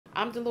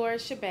I'm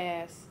Dolores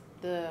Shabazz,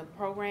 the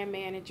Program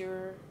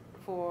Manager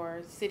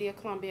for City of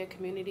Columbia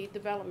Community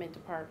Development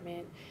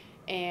Department,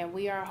 and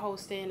we are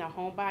hosting a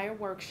homebuyer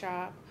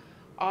workshop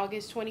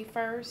August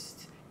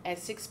 21st at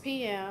 6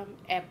 p.m.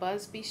 at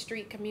Busby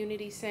Street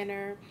Community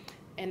Center,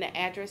 and the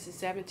address is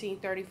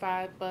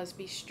 1735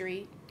 Busby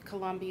Street,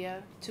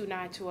 Columbia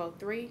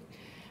 29203.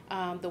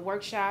 The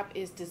workshop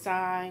is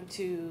designed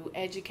to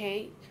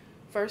educate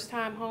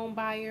first-time home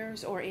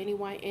buyers or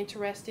anyone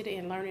interested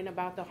in learning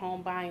about the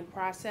home buying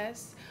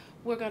process.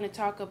 We're going to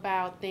talk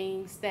about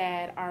things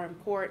that are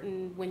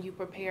important when you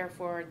prepare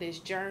for this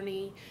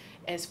journey,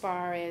 as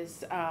far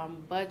as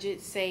budget,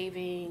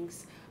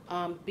 savings,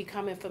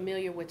 becoming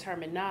familiar with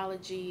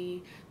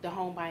terminology, the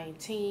home buying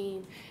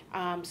team.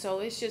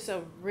 So it's just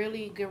a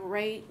really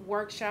great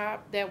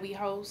workshop that we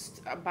host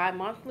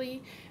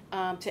bi-monthly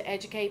to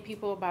educate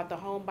people about the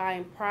home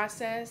buying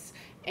process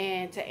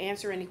and to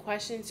answer any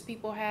questions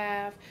people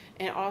have,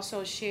 and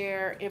also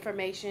share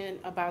information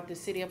about the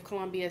City of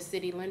Columbia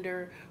City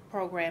Lender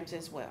programs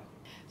as well.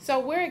 So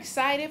we're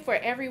excited for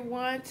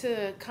everyone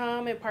to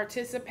come and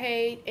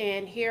participate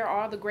and hear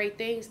all the great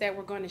things that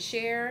we're going to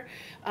share.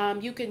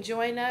 You can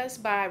join us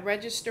by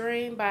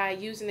registering by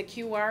using the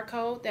QR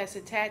code that's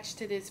attached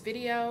to this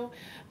video.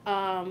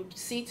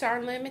 Seats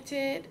are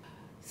limited,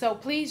 so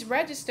please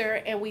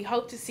register and we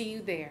hope to see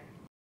you there.